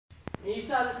and you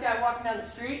saw this guy walking down the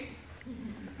street,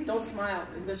 don't smile.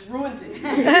 This ruins it.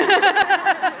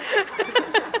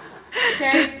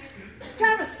 Okay? He's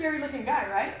kind of a scary-looking guy,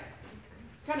 right?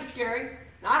 Kind of scary.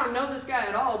 Now, I don't know this guy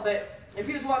at all, but if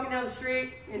he was walking down the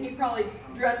street, and he probably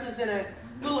dresses in a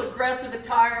little aggressive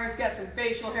attire, he's got some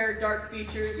facial hair, dark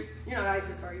features. You're not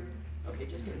ISIS, are you? Okay,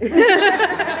 just kidding.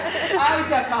 I always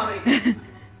have comedy.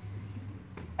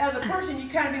 As a person, you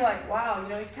kind of be like, wow, you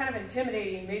know, he's kind of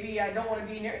intimidating. Maybe I don't want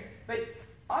to be near. But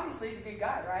obviously, he's a good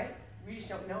guy, right? We just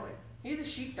don't know it. He's a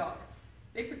sheepdog.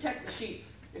 They protect the sheep.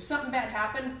 If something bad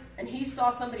happened and he saw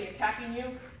somebody attacking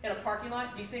you in a parking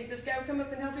lot, do you think this guy would come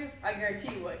up and help you? I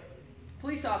guarantee you would.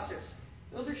 Police officers,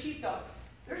 those are sheepdogs.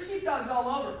 There's sheepdogs all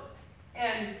over.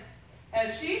 And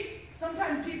as sheep,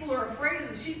 sometimes people are afraid of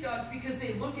the sheepdogs because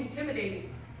they look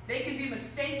intimidating. They can be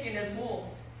mistaken as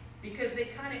wolves because they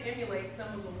kind of emulate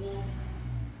some of the wolves'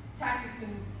 tactics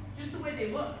and just the way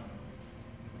they look.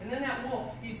 And then that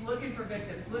wolf, he's looking for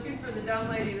victims, looking for the dumb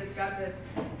lady that's got the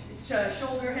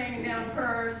shoulder hanging down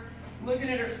purse, looking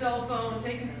at her cell phone,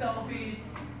 taking selfies.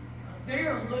 They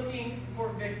are looking for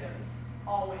victims,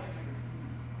 always.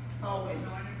 Always.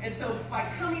 And so by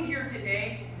coming here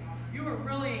today, you are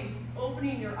really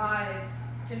opening your eyes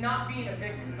to not being a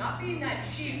victim, not being that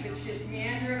sheep that's just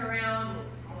meandering around,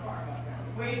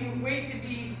 waiting to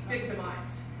be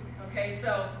victimized. Okay,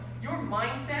 so your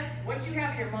mindset, what you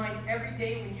have in your mind every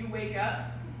day when you wake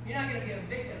up, you're not going to be a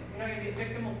victim. You're not going to be a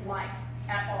victim of life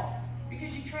at all.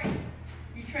 Because you train.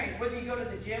 You train. Whether you go to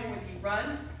the gym, whether you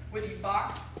run, whether you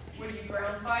box, whether you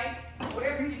ground fight,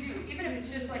 whatever you do, even if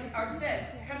it's just like Art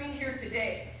said, coming here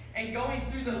today and going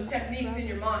through those techniques in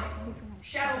your mind,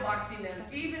 shadow boxing them,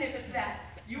 even if it's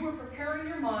that, you were preparing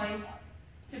your mind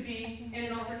to be in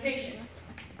an altercation.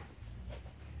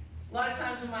 A lot of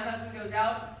times when my husband goes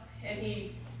out and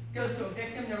he goes to a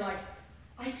victim, they're like,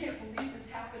 I can't believe this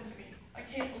happened to me. I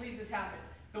can't believe this happened.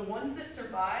 The ones that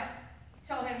survive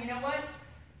tell him, you know what?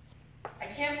 I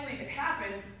can't believe it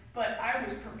happened, but I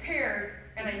was prepared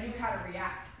and I knew how to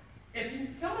react.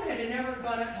 If someone had never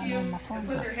gone up to you and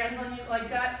put their hands on you like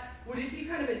that, would it be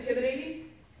kind of intimidating?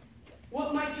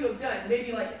 What might you have done?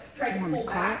 Maybe like try to pull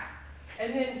back?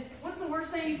 And then what's the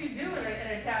worst thing you could do in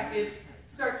an attack is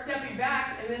start stepping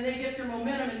back, and then they get their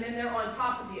momentum, and then they're on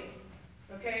top of you.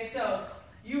 Okay, so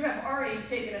you have already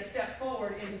taken a step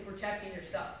forward into protecting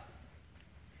yourself.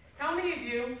 How many of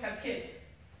you have kids?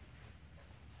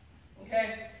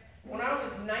 Okay, when I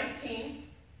was 19,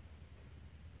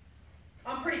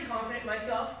 I'm pretty confident in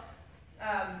myself,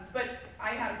 but I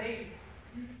had a baby,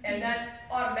 and that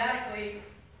automatically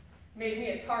made me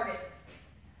a target.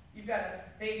 You've got a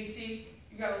baby seat,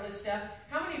 you've got all this stuff.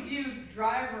 How many of you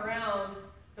drive around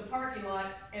the parking lot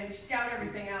and scout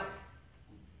everything out?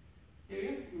 Do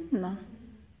you? No.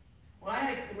 When I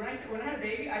had a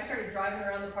baby, I started driving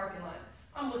around the parking lot.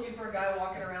 I'm looking for a guy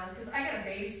walking around because I got a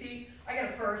baby seat, I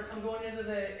got a purse. I'm going into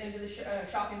the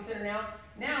shopping center now.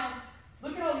 Now,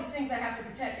 look at all these things I have to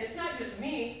protect. It's not just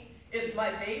me; it's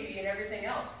my baby and everything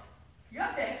else. You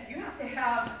have to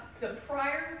have the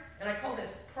prior, and I call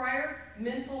this prior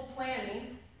mental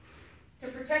planning to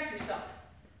protect yourself.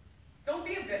 Don't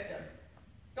be a victim.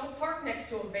 Don't park next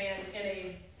to a van in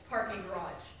a parking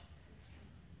garage.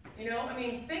 You know, I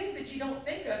mean, things that you don't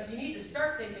think of, you need to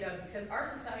start thinking of because our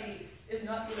society is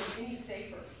not getting any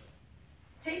safer.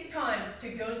 Take time to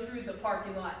go through the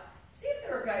parking lot. See if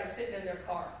there are guys sitting in their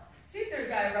car. See if there's a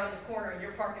guy around the corner and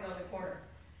you're parking on the corner.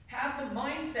 Have the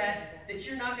mindset that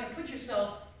you're not going to put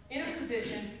yourself in a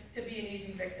position to be an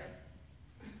easy victim.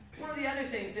 One of the other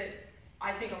things that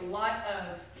I think a lot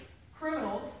of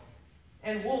criminals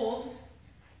and wolves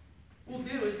will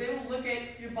do is they will look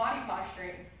at your body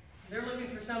posturing. They're looking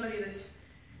for somebody that's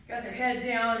got their head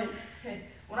down. And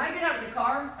when I get out of the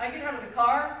car,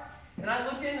 and I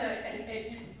look in, and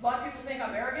a lot of people think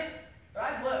I'm arrogant, but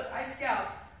I look, I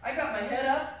scout. I got my head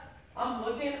up, I'm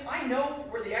looking, I know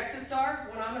where the exits are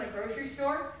when I'm in a grocery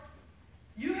store.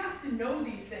 You have to know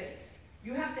these things.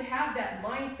 You have to have that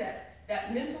mindset,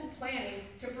 that mental planning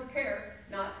to prepare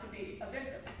not to be a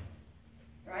victim,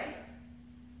 right?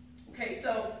 Okay,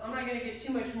 so I'm not going to get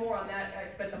too much more on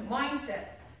that, but the mindset,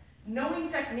 knowing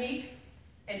technique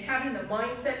and having the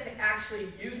mindset to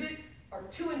actually use it are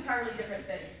two entirely different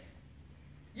things.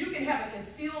 You can have a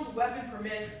concealed weapon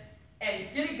permit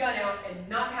and get a gun out and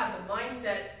not have the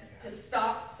mindset to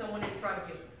stop someone in front of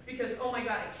you because, oh my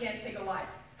God, I can't take a life.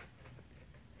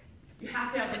 You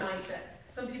have to have the mindset.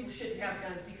 Some people shouldn't have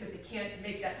guns because they can't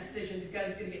make that decision. The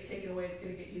gun's going to get taken away. It's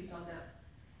going to get used on them.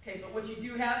 Okay, but what you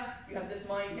do have, you have this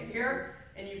mind here,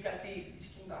 and you've got these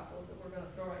king fossils that we're going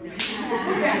to throw right now.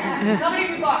 Okay? How many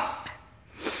of you box?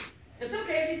 It's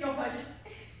okay if you throw punches.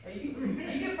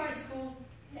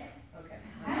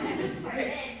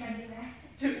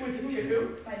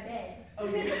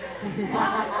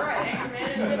 Awesome. All right, anger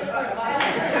management.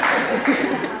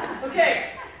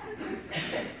 Okay.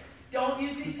 Don't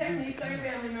use these techniques on your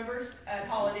family members at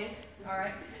holidays. All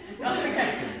right.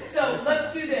 Okay. So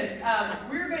let's do this.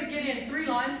 We're going to get in 3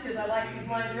 lines because I like these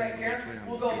lines right here.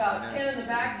 We'll go about 10 in the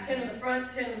back, 10 in the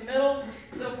front, 10 in the middle,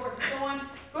 so forth and so on.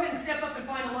 Go ahead and step up and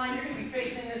find a line. You're going to be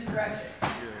facing this direction.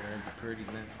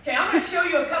 Okay, I'm going to show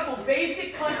you a couple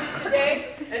basic punches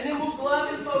today, and then we'll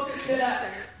glove and focus it up.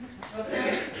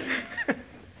 Okay?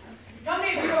 How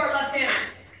many of you are left-handed?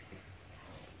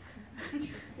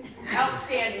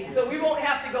 Outstanding. So we won't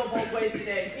have to go both ways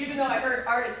today. Even though I heard,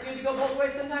 Art, it's good to go both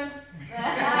ways sometimes?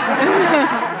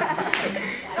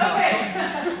 Okay.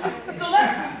 So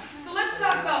let's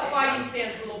talk about fighting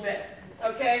stance a little bit.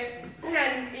 Okay?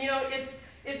 And, you know, it's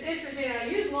interesting. And I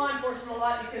use law enforcement a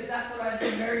lot because that's what I've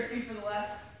been married to for the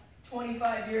last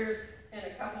 25 years in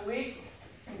a couple weeks.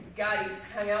 God,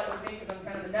 he's hung out with me because I'm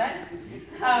kind of a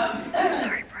nut.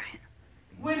 Sorry, Brian.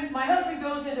 When my husband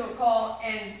goes into a call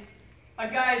and a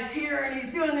guy's here and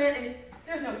he's doing it,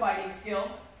 there's no fighting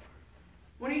skill.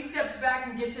 When he steps back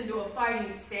and gets into a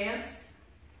fighting stance,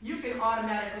 you can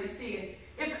automatically see it.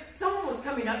 If someone was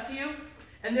coming up to you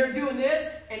and they're doing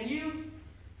this and you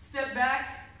step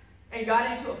back and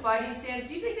got into a fighting stance,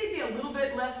 do you think they'd be a little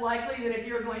bit less likely than if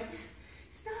you were going,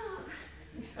 stop?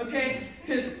 Okay?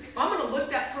 Because I'm going to look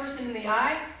that person in the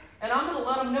eye and I'm going to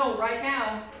let them know right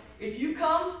now, if you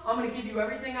come, I'm going to give you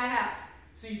everything I have.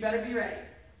 So you better be ready.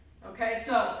 Okay,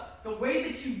 so the way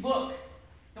that you look,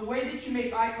 the way that you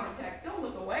make eye contact, don't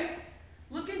look away.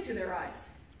 Look into their eyes.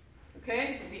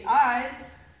 Okay, the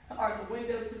eyes are the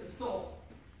window to the soul.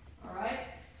 All right,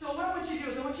 so what I want you to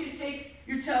do is I want you to take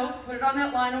your toe, put it on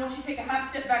that line. I want you to take a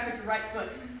half step back with your right foot.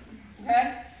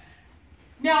 Okay,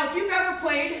 now if you've ever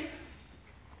played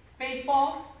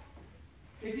baseball,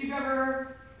 if you've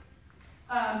ever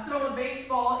thrown a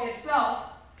baseball itself,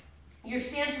 your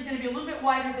stance is going to be a little bit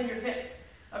wider than your hips.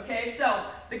 Okay, so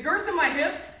the girth of my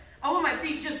hips, I want my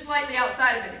feet just slightly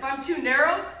outside of it. If I'm too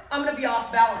narrow, I'm going to be off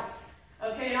balance.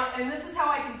 Okay, and this is how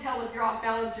I can tell if you're off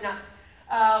balance or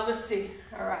not. Let's see.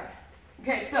 All right.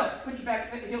 Okay, so put your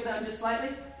back foot heel down just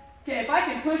slightly. Okay, if I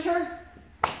can push her,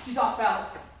 she's off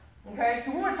balance. Okay,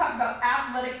 so we want to talk about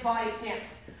athletic body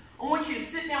stance. I want you to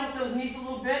sit down with those knees a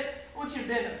little bit. I want you to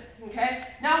bend them. Okay,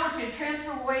 now I want you to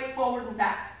transfer weight forward and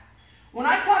back. When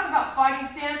I talk about fighting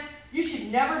stance, you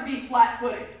should never be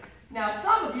flat-footed. Now,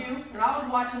 some of you, when I was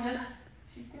watching this,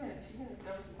 she's gonna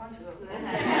throw some punches over there.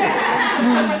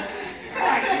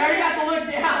 Right, she already got the look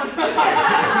down.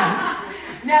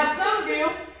 Now, some of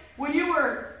you, when you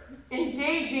were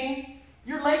engaging,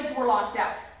 your legs were locked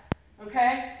out.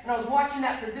 Okay? And I was watching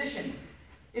that position.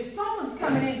 If someone's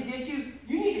coming in to get you,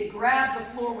 you need to grab the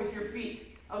floor with your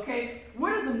feet. Okay?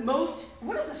 What is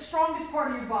the strongest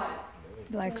part of your body?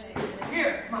 Legs.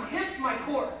 Here, my hips, my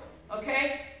core.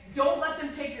 Okay? Don't let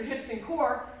them take your hips and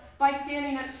core by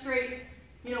standing up straight.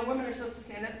 You know, women are supposed to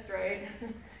stand up straight,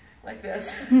 like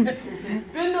this. Bend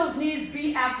those knees,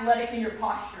 be athletic in your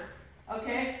posture.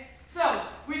 Okay? So,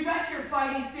 we've got your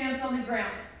fighting stance on the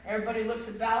ground. Everybody looks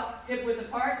about, hip width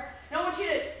apart. Now I want you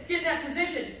to get in that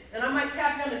position, and I might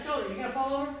tap you on the shoulder. You gonna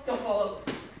fall over? Don't fall over.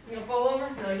 You gonna fall over?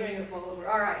 No, you ain't gonna fall over.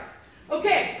 All right.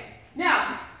 Okay.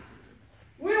 Now,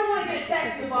 we don't want to get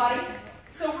attacked in the body,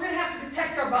 so we're going to have to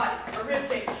protect our body, our rib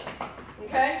cage.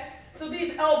 Okay? So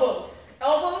these elbows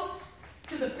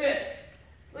to the fist.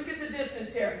 Look at the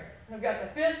distance here. I've got the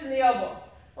fist and the elbow.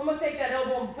 I'm going to take that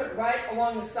elbow and put it right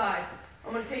along the side.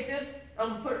 I'm going to take this, I'm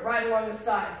going to put it right along the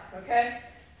side. Okay?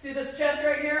 See this chest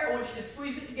right here? I want you to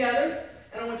squeeze it together,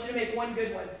 and I want you to make one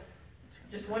good one.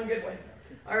 Just one good one.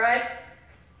 All right?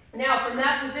 Now, from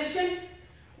that position,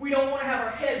 we don't want to have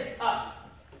our heads up.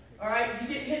 All right, if you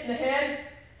get hit in the head,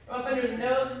 up under the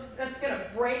nose, that's going to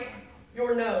break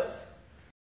your nose.